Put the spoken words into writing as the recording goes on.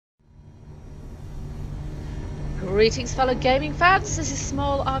Greetings fellow gaming fans, this is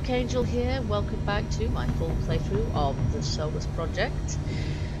Small Archangel here. Welcome back to my full playthrough of the Solus project.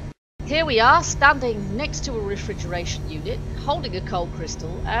 Here we are, standing next to a refrigeration unit, holding a cold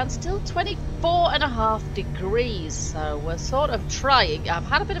crystal, and still 24.5 degrees. So we're sort of trying. I've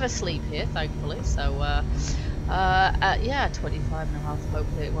had a bit of a sleep here, thankfully, so yeah, 25.5.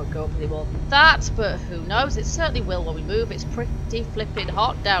 Hopefully it won't go up any more than that, but who knows? It certainly will when we move. It's pretty flipping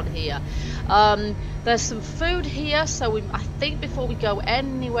hot down here. There's some food here, so I think before we go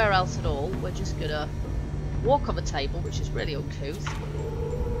anywhere else at all, we're just gonna walk on the table, which is really uncouth.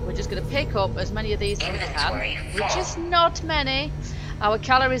 We're just gonna pick up as many of these as we can, which is not many. Our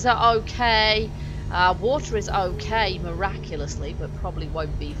calories are okay. Water is okay, miraculously, but probably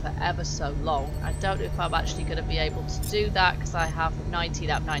won't be for ever so long. I don't know if I'm actually going to be able to do that because I have 19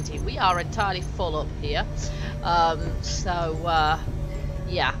 out of 19. We are entirely full up here.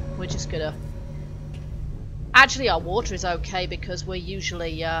 Yeah, we're just going to... Actually, our water is okay because we're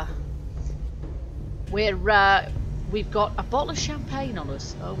usually... We've got a bottle of champagne on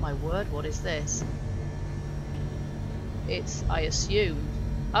us. Oh my word, what is this? It's, I assume...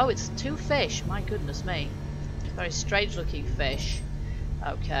 Oh, it's 2 fish. My goodness me. Very strange looking fish.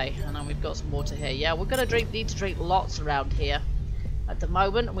 Okay, and then we've got some water here. Yeah, we're going to need to drink lots around here. At the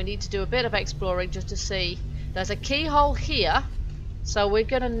moment, we need to do a bit of exploring just to see. There's a keyhole here, so we're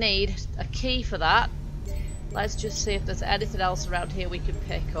going to need a key for that. Let's just see if there's anything else around here we can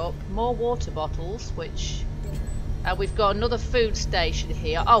pick up. More water bottles, which... we've got another food station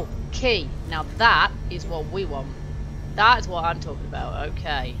here. Oh, key. Now that is what we want. That is what I'm talking about.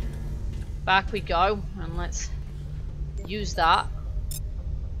 Okay. Back we go. And let's use that.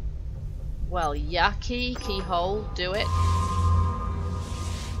 Well, yeah. Keyhole. Do it.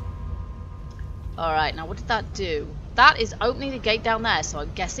 Alright, now what did that do? That is opening the gate down there. So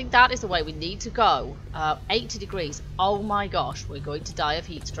I'm guessing that is the way we need to go. 80 degrees. Oh my gosh. We're going to die of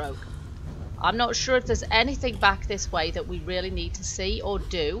heat stroke. I'm not sure if there's anything back this way that we really need to see or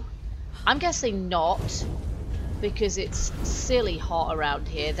do. I'm guessing not. Because it's silly hot around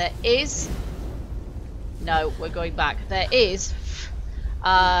here. There is... No, we're going back. There is...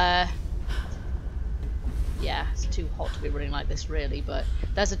 Yeah, it's too hot to be running like this really, but...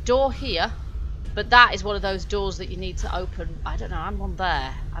 There's a door here, but that is one of those doors that you need to open... I don't know, I'm on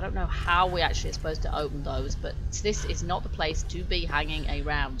there. I don't know how we actually are supposed to open those, but this is not the place to be hanging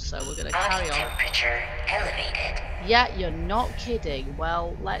around, so we're going to carry on. Temperature elevated. Yeah, you're not kidding.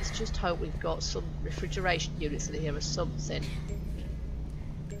 Well, let's just hope we've got some refrigeration units in here or something.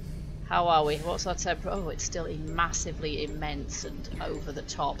 How are we? What's our temperature? Oh, it's still massively immense and over the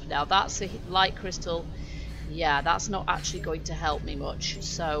top. Now, that's a light crystal. Yeah, that's not actually going to help me much.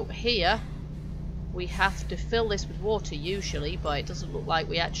 So, here, we have to fill this with water usually, but it doesn't look like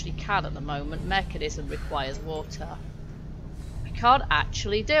we actually can at the moment. Mechanism requires water. We can't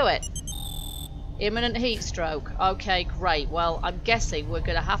actually do it. Imminent heat stroke. Okay, great. Well, I'm guessing we're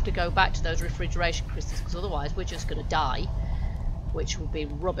going to have to go back to those refrigeration crystals because otherwise we're just going to die, which would be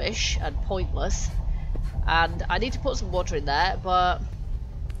rubbish and pointless. And I need to put some water in there, but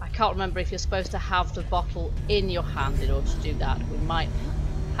I can't remember if you're supposed to have the bottle in your hand in order to do that. We might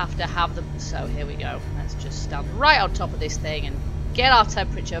have to have them. So here we go. Let's just stand right on top of this thing and get our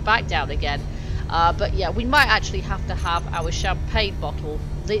temperature back down again. But yeah, we might actually have to have our champagne bottle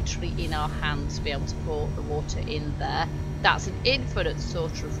literally in our hands to be able to pour the water in there. That's an infinite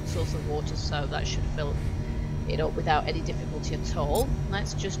source of water, so that should fill it up without any difficulty at all.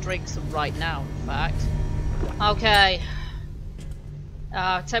 Let's just drink some right now, in fact. Okay.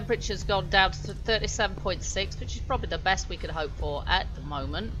 Temperature's gone down to 37.6, which is probably the best we could hope for at the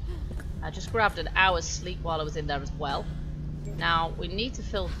moment. I just grabbed an hour's sleep while I was in there as well. Now, we need to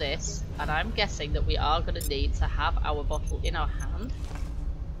fill this, and I'm guessing that we are going to need to have our bottle in our hand.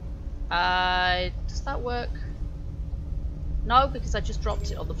 Does that work? No, because I just dropped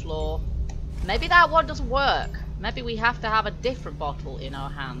it on the floor. Maybe that one doesn't work. Maybe we have to have a different bottle in our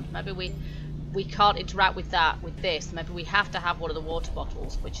hand. Maybe we can't interact with that with this. Maybe we have to have one of the water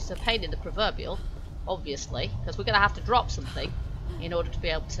bottles, which is a pain in the proverbial, obviously, because we're going to have to drop something in order to be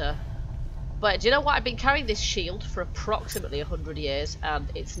able to... But do you know what? I've been carrying this shield for approximately 100 years, and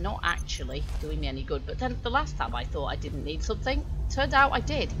it's not actually doing me any good. But then the last time I thought I didn't need something, turned out I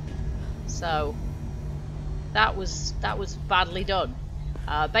did. So that was badly done.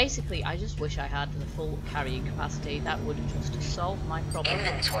 Basically, I just wish I had the full carrying capacity. That would just solve my problem.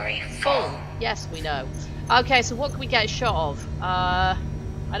 Inventory full. Yes, we know. Okay, so what can we get a shot of? I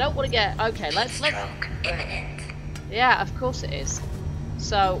don't want to get... Okay, let's... Stroke imminent. Yeah, of course it is.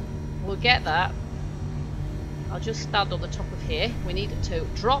 So we'll get that. I'll just stand on the top of here. We need to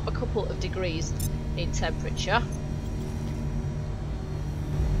drop a couple of degrees in temperature.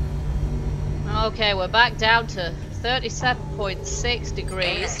 Okay, we're back down to 37.6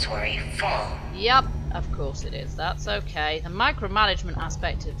 degrees. Inventory full. Yep, of course it is. That's okay. The micromanagement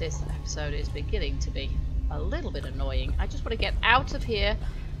aspect of this episode is beginning to be a little bit annoying. I just want to get out of here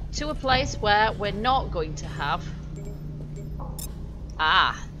to a place where we're not going to have...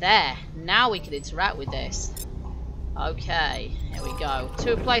 Ah, there. Now we can interact with this. Okay, here we go.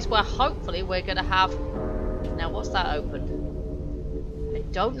 To a place where hopefully we're going to have... Now, what's that opened? I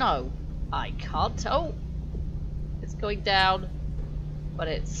don't know. I can't tell. It's going down, but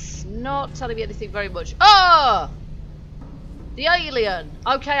it's not telling me anything very much. Oh! The alien!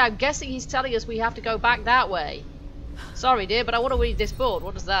 Okay, I'm guessing he's telling us we have to go back that way. Sorry, dear, but I want to read this board.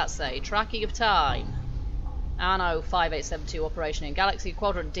 What does that say? Tracking of time. Anno 5872, operation in Galaxy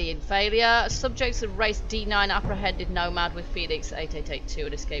Quadrant D in failure. Subjects of race D9 apprehended Nomad with Phoenix 8882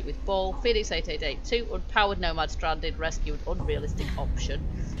 and escaped with Ball. Phoenix 8882, unpowered Nomad stranded, rescued, unrealistic option.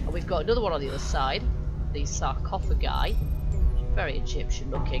 And we've got another one on the other side. The sarcophagi. Very Egyptian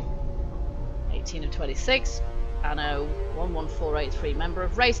looking. 18 of 26. Anno 11483, member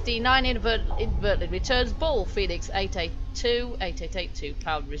of race D9 inadvertently returns Bull. Phoenix 8882,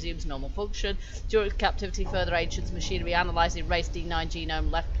 powered resumes normal function. During captivity, further ancients machinery analysing race D9 genome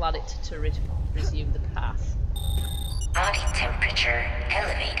left planet to resume the path. Body temperature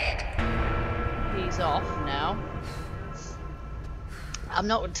elevated. He's off now. I'm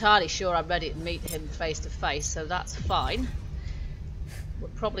not entirely sure I'm ready to meet him face to face, so that's fine. We're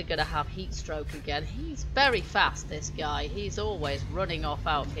probably going to have heat stroke again. He's very fast, this guy. He's always running off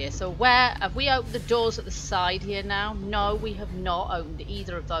out here. So where... Have we opened the doors at the side here now? No, we have not opened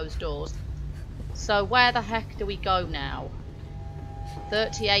either of those doors. So where the heck do we go now?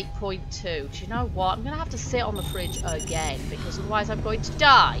 38.2. Do you know what? I'm going to have to sit on the fridge again, because otherwise I'm going to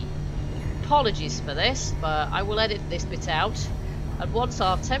die. Apologies for this, but I will edit this bit out. And once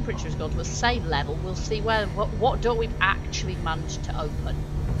our temperature has gone to the same level, we'll see where what door we've actually managed to open.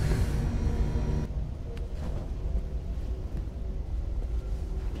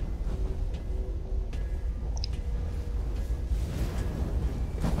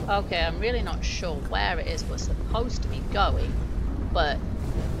 Okay, I'm really not sure where it is we're supposed to be going, but...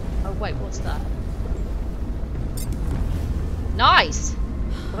 Oh wait, what's that? Nice!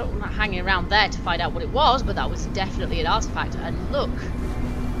 I'm not hanging around there to find out what it was, but that was definitely an artifact. And look,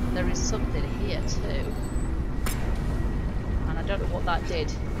 there is something here too. And I don't know what that did.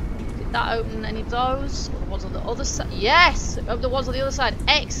 Did that open any of those? Or the ones on the other side? Yes! The ones on the other side.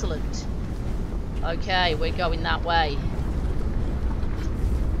 Excellent! Okay, we're going that way.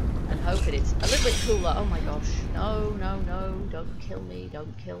 And hoping it's a little bit cooler. Oh my gosh. No, no, no. Don't kill me.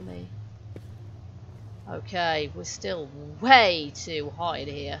 Don't kill me. Okay, we're still way too hot in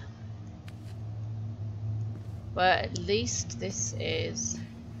here. But at least this is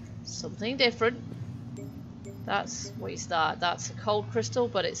something different. That's what you start. That's a cold crystal,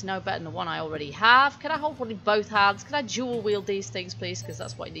 but it's no better than the one I already have. Can I hold one in both hands? Can I dual wield these things, please? Because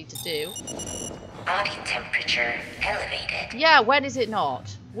that's what I need to do. Body temperature elevated. Yeah, when is it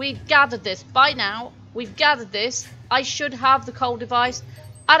not? We've gathered this by now. We've gathered this. I should have the cold device.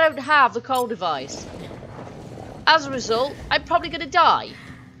 I don't have the cold device. As a result, I'm probably going to die.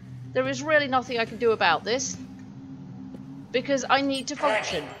 There is really nothing I can do about this. Because I need to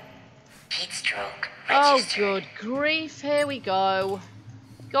function. Heat stroke Oh, registered. good grief. Here we go.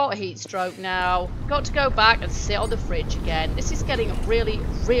 Got a heat stroke now. Got to go back and sit on the fridge again. This is getting really,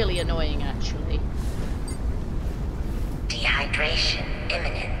 really annoying, actually. Dehydration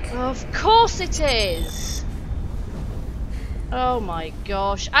imminent. Of course it is. Oh my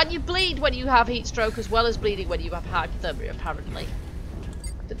gosh. And you bleed when you have heat stroke as well as bleeding when you have hypothermia, apparently.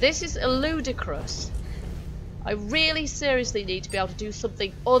 But this is ludicrous. I really seriously need to be able to do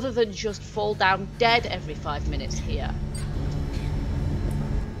something other than just fall down dead every 5 minutes here.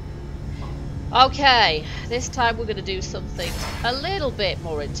 Okay, this time we're going to do something a little bit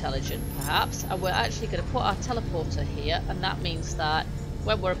more intelligent, perhaps. And we're actually going to put our teleporter here, and that means that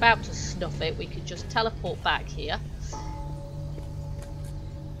when we're about to snuff it, we can just teleport back here.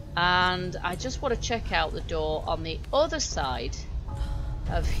 And I just want to check out the door on the other side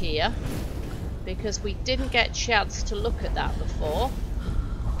of here, because we didn't get a chance to look at that before.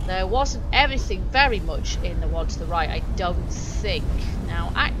 There wasn't everything very much in the one to the right, I don't think.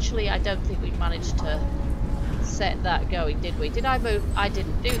 Now, actually, I don't think we managed to set that going, did we? Did I move? I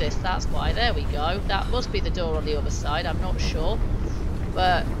didn't do this, that's why. There we go. That must be the door on the other side, I'm not sure.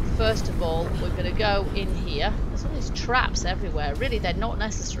 But first of all, we're going to go in here. There's all these traps everywhere. Really, they're not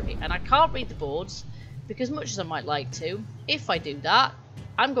necessary. And I can't read the boards, because much as I might like to, if I do that,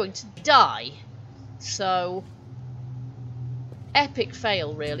 I'm going to die. So, epic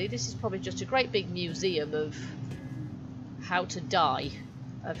fail, really. This is probably just a great big museum of how to die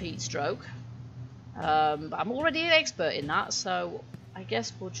of heat stroke. I'm already an expert in that, so I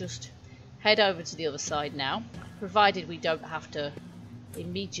guess we'll just head over to the other side now, provided we don't have to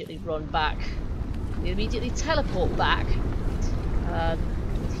immediately run back, immediately teleport back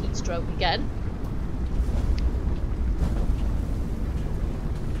with heat stroke again.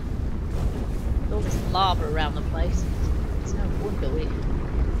 With all this lava around the place, it's no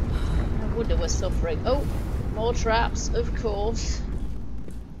wonder we're suffering. Oh, more traps, of course.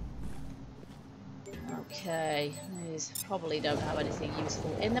 Okay, these probably don't have anything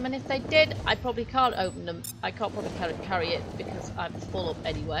useful in them, and if they did, I probably can't open them. I can't probably carry it because I'm full up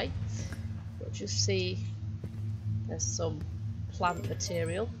anyway. But just see, there's some plant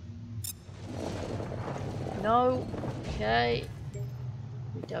material. No, okay,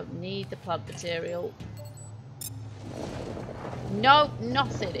 we don't need the plant material. No,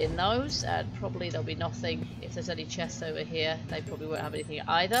 nothing in those, and probably there'll be nothing if there's any chests over here. They probably won't have anything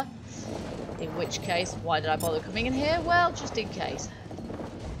either. In which case, why did I bother coming in here? Well, just in case.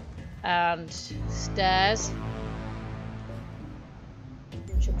 And stairs,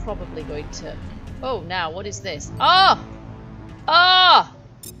 which are probably going to... Oh, now, what is this? Ah! Ah!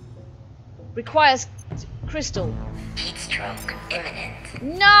 Requires crystal. Heat stroke imminent.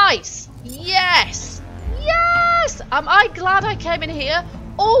 Nice! Yes! Yes! Am I glad I came in here?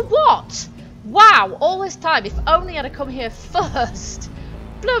 Or what? Wow, all this time, if only I'd have come here first.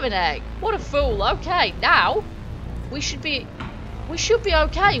 Bloomin' egg, what a fool. Okay, now we should be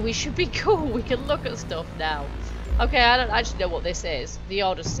okay. We should be cool. We can look at stuff now. Okay, I don't actually know what this is. The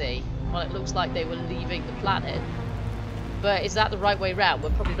Odyssey. Well, it looks like they were leaving the planet. But is that the right way round? We're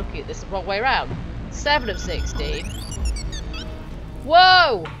probably looking at this the wrong way round. 7 of 16.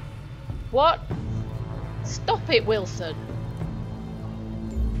 Whoa! What? Stop it, Wilson.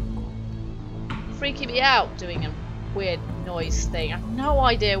 Freaking me out doing a weird noise thing. I have no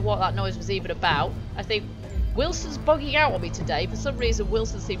idea what that noise was even about. I think Wilson's bugging out on me today. For some reason,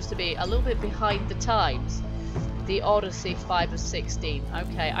 Wilson seems to be a little bit behind the times. The Odyssey 5 of 16.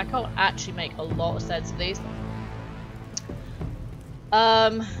 Okay, I can't actually make a lot of sense of these.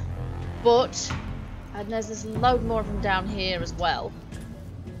 But, and there's a load more of them down here as well.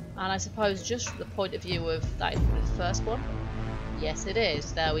 And I suppose just from the point of view of that is the first one. Yes, it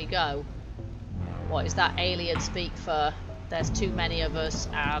is. There we go. What is that alien speak for? There's too many of us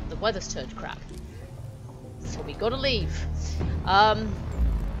and the weather's turned crap. So we gotta leave.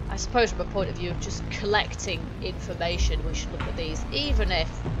 I suppose from a point of view of just collecting information, we should look at these, even if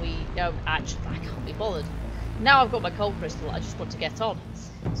we don't actually... I can't be bothered. Now I've got my cold crystal, I just want to get on.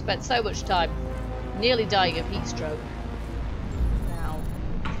 Spent so much time nearly dying of heat stroke. Now,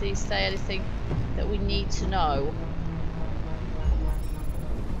 do these say anything that we need to know?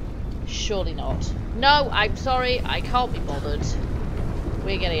 Surely not. No, I'm sorry, I can't be bothered.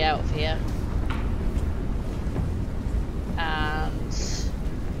 We're getting out of here. And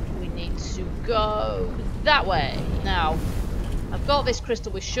we need to go that way. Now, I've got this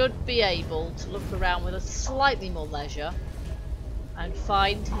crystal. We should be able to look around with a slightly more leisure and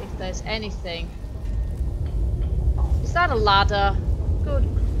find if there's anything. Is that a ladder? Good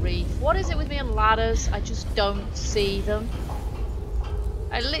grief. What is it with me and ladders? I just don't see them.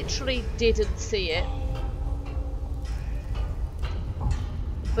 I literally didn't see it.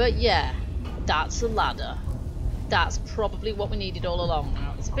 But yeah, that's a ladder. That's probably what we needed all along.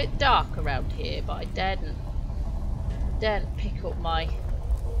 Now, it's a bit dark around here, but I daren't pick up my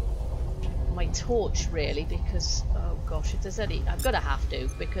torch really, because oh gosh, if there's any, I'm gonna have to,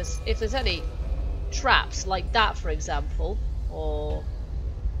 because if there's any traps like that, for example, or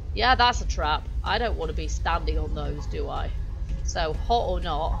yeah, that's a trap. I don't want to be standing on those, do I? So, hot or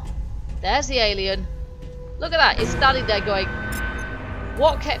not, there's the alien. Look at that, it's standing there going,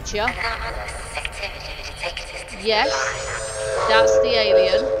 what kept you? Yes, that's the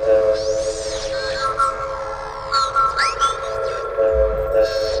alien.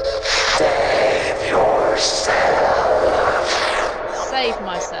 Save yourself. Save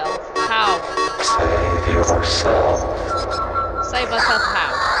myself. How? Save yourself. Save myself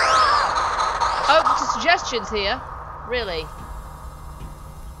how? Open to suggestions here. Really?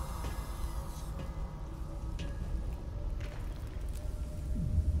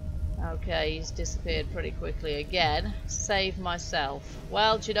 Okay, he's disappeared pretty quickly again. Save myself.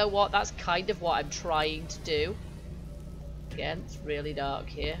 Well, do you know what? That's kind of what I'm trying to do. Again, it's really dark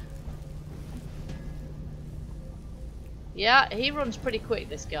here. Yeah, he runs pretty quick,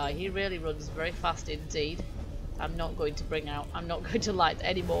 this guy. He really runs very fast indeed. I'm not going to light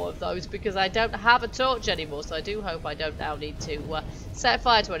any more of those because I don't have a torch anymore. So I do hope I don't now need to set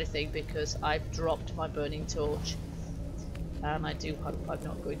fire to anything because I've dropped my burning torch. And I do hope I'm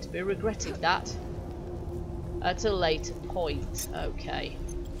not going to be regretting that at a later point. Okay.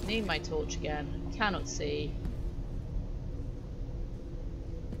 Need my torch again. Cannot see.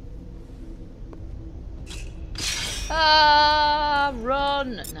 Ah,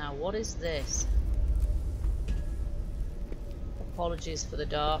 run! Now, what is this? Apologies for the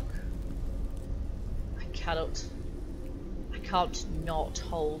dark. I can't not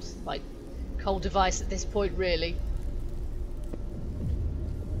hold my cold device at this point, really.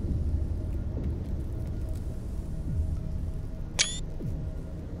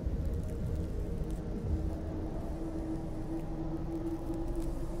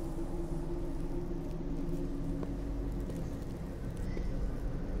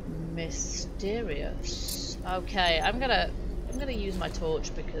 Mysterious. Okay, I'm gonna use my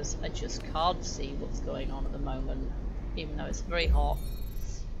torch because I just can't see what's going on at the moment, even though it's very hot.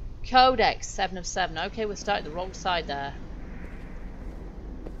 Codex 7 of 7. Okay, we're starting the wrong side there.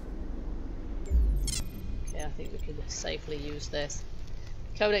 Okay, I think we can safely use this.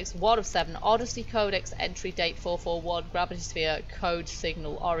 Codex 1 of 7. Odyssey Codex entry date 441. Gravity sphere code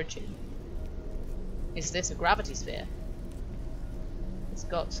signal origin. Is this a gravity sphere? It's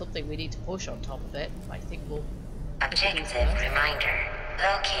got something we need to push on top of it. I think we'll... Objective reminder.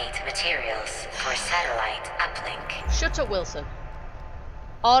 Locate materials for satellite uplink. Shut up, Wilson.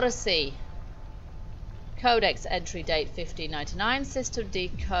 Odyssey. Codex entry date 1599. System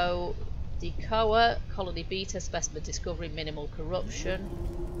decoer. Colony beta. Specimen discovery. Minimal corruption.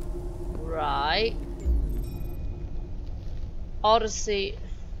 Right. Odyssey.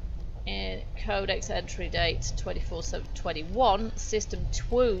 Codex entry date 24/7/21. System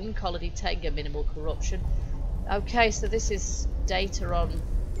Twoon. Colony Tenga. Minimal corruption. Okay, so this is data on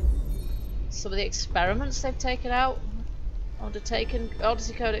some of the experiments they've undertaken.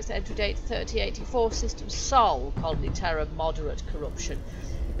 Odyssey Codex entry date 3084. System Sol. Colony Terra. Moderate corruption.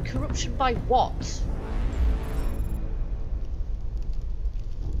 Corruption by what?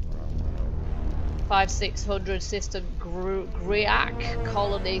 (5600) System Griak.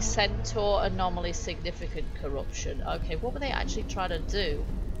 Colony Centaur. Anomaly. Significant corruption. Okay, what were they actually trying to do?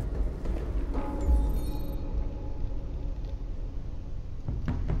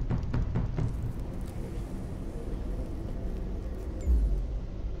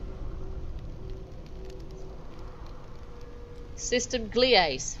 System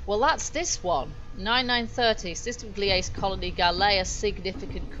Gliese. Well, that's this one. 9930. System Gliese Colony Galea.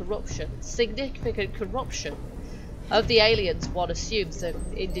 Significant corruption. Significant corruption of the aliens, one assumes, the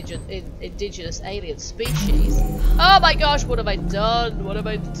indigenous alien species. Oh my gosh, what have I done? What have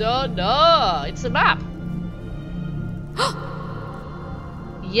I done? Oh, it's a map.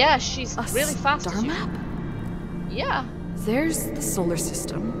 Yeah, she's really fast. Star map? Yeah. There's the solar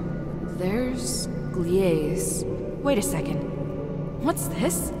system. There's Gliese. Wait a second. What's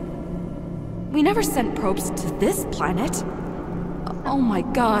this? We never sent probes to this planet. Oh my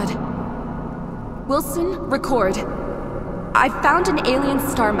god. Wilson, record. I found an alien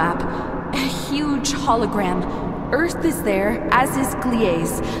star map. A huge hologram. Earth is there, as is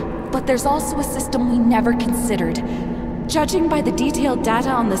Gliese. But there's also a system we never considered. Judging by the detailed data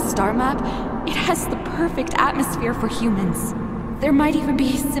on this star map, it has the perfect atmosphere for humans. There might even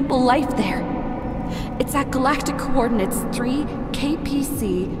be simple life there. It's at galactic coordinates 3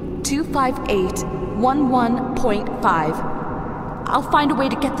 KPC 25811.5. I'll find a way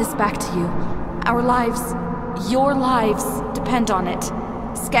to get this back to you. Our lives, your lives, depend on it.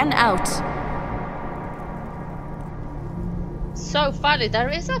 Scan out. So finally, there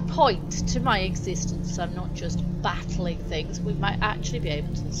is a point to my existence. I'm not just battling things. We might actually be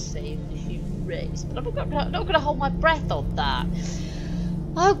able to save the human race. But I'm not going to hold my breath on that.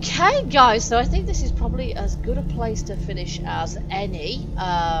 Okay, guys, so I think this is probably as good a place to finish as any.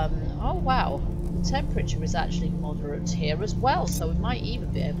 Oh, wow. The temperature is actually moderate here as well, so we might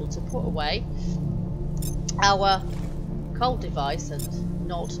even be able to put away our cold device and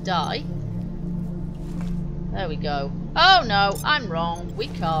not die. There we go. Oh, no, I'm wrong. We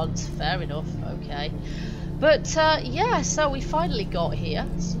can't. Fair enough. Okay. But, yeah, so we finally got here.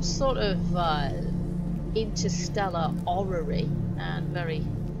 Some sort of interstellar orrery. And very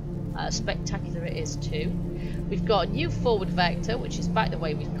spectacular it is too. We've got a new forward vector, which is back the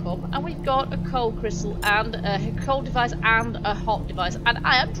way we've come, and we've got a cold crystal and a cold device and a hot device, and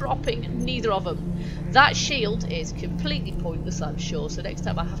I am dropping neither of them. That shield is completely pointless, I'm sure, so next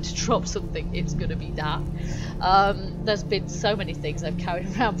time I have to drop something, it's going to be that. There's been so many things I've carried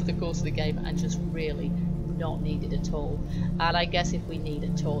around for the course of the game and just really not needed at all. And I guess if we need a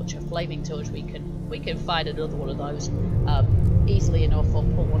torch, a flaming torch, we can find another one of those easily enough, or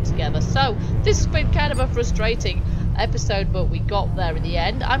pull one together. So this has been kind of a frustrating episode, but we got there in the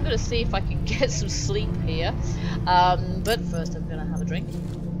end. I'm going to see if I can get some sleep here, but first I'm going to have a drink.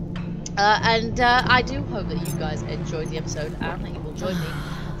 I do hope that you guys enjoyed the episode and that you will join me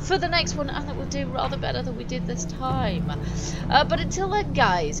for the next one, and that we'll do rather better than we did this time. But until then,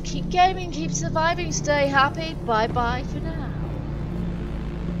 guys, keep gaming, keep surviving, stay happy. Bye bye for now.